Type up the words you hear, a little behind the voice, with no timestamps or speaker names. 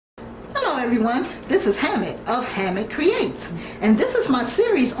everyone, this is Hammit of Hammit Creates, and this is my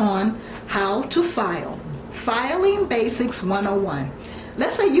series on how to file. Filing Basics 101.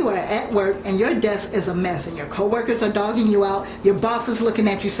 Let's say you are at work and your desk is a mess and your coworkers are dogging you out, your boss is looking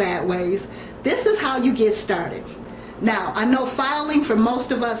at you sideways. This is how you get started. Now, I know filing for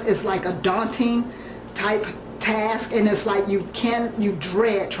most of us is like a daunting type task, and it's like you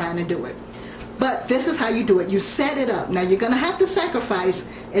dread trying to do it. But this is how you do it. You set it up. Now, you're going to have to sacrifice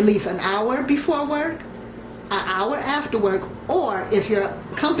at least an hour before work, an hour after work, or if your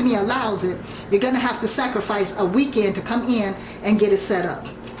company allows it, you're going to have to sacrifice a weekend to come in and get it set up.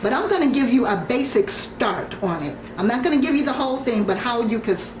 But I'm going to give you a basic start on it. I'm not going to give you the whole thing, but how you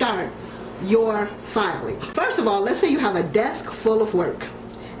can start your filing. First of all, let's say you have a desk full of work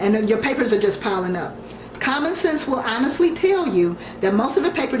and your papers are just piling up. Common sense will honestly tell you that most of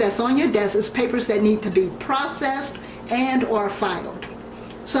the paper that's on your desk is papers that need to be processed and or filed.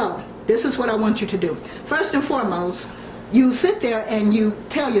 So this is what I want you to do. First and foremost, you sit there and you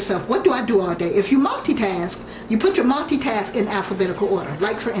tell yourself, what do I do all day? If you multitask, you put your multitask in alphabetical order.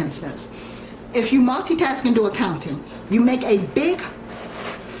 Like for instance, if you multitask and do accounting, you make a big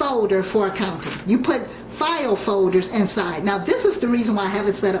folder for accounting. You put file folders inside. Now this is the reason why I have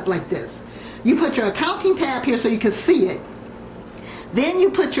it set up like this. You put your accounting tab here so you can see it. Then you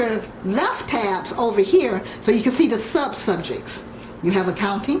put your left tabs over here so you can see the sub-subjects. You have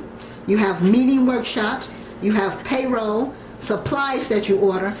accounting, you have meeting workshops, you have payroll, supplies that you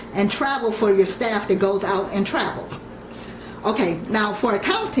order, and travel for your staff that goes out and travel. Okay, now for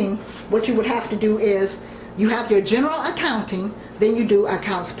accounting, what you would have to do is you have your general accounting, then you do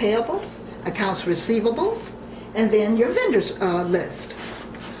accounts payables, accounts receivables, and then your vendors list.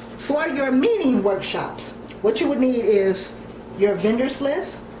 For your meeting workshops, what you would need is your vendors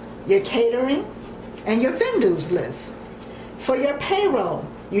list, your catering, and your vendors list. For your payroll,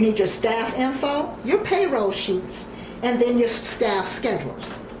 you need your staff info, your payroll sheets, and then your staff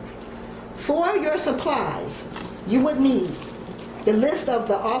schedules. For your supplies, you would need the list of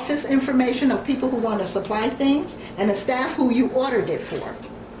the office information of people who want to supply things and the staff who you ordered it for.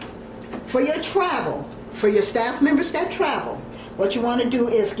 For your travel, for your staff members that travel, what you want to do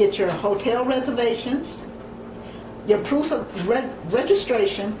is get your hotel reservations, your proofs of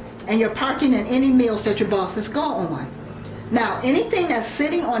registration, and your parking and any meals that your bosses go on. Now, anything that's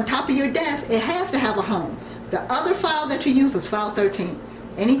sitting on top of your desk, it has to have a home. The other file that you use is file 13.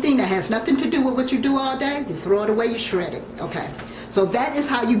 Anything that has nothing to do with what you do all day, you throw it away, you shred it. Okay. So that is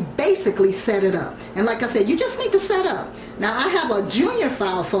how you basically set it up. And like I said, you just need to set up. Now I have a junior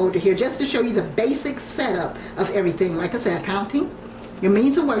file folder here just to show you the basic setup of everything. Like I said, accounting, your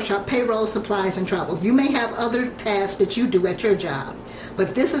meetings and workshop, payroll, supplies, and travel. You may have other tasks that you do at your job,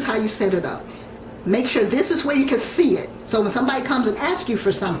 but this is how you set it up. Make sure this is where you can see it. So when somebody comes and asks you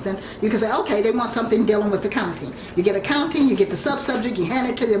for something, you can say, okay, they want something dealing with accounting. You get accounting, you get the sub-subject, you hand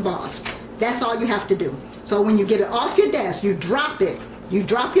it to your boss. That's all you have to do. So when you get it off your desk, you drop it. You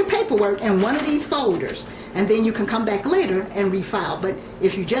drop your paperwork in one of these folders, and then you can come back later and refile. But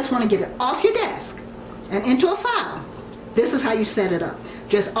if you just want to get it off your desk and into a file, this is how you set it up.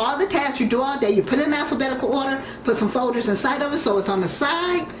 Just all the tasks you do all day, you put it in alphabetical order, put some folders inside of it so it's on the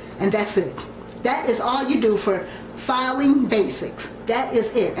side, and that's it. That is all you do for filing basics. That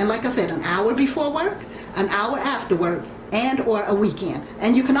is it. And like I said, an hour before work, an hour after work, and or a weekend.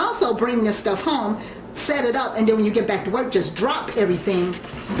 And you can also bring this stuff home, set it up, and then when you get back to work, just drop everything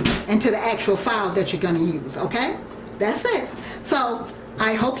into the actual file that you're going to use, okay? That's it. So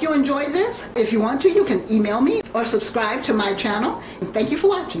I hope you enjoy this. If you want to, you can email me or subscribe to my channel. Thank you for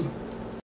watching.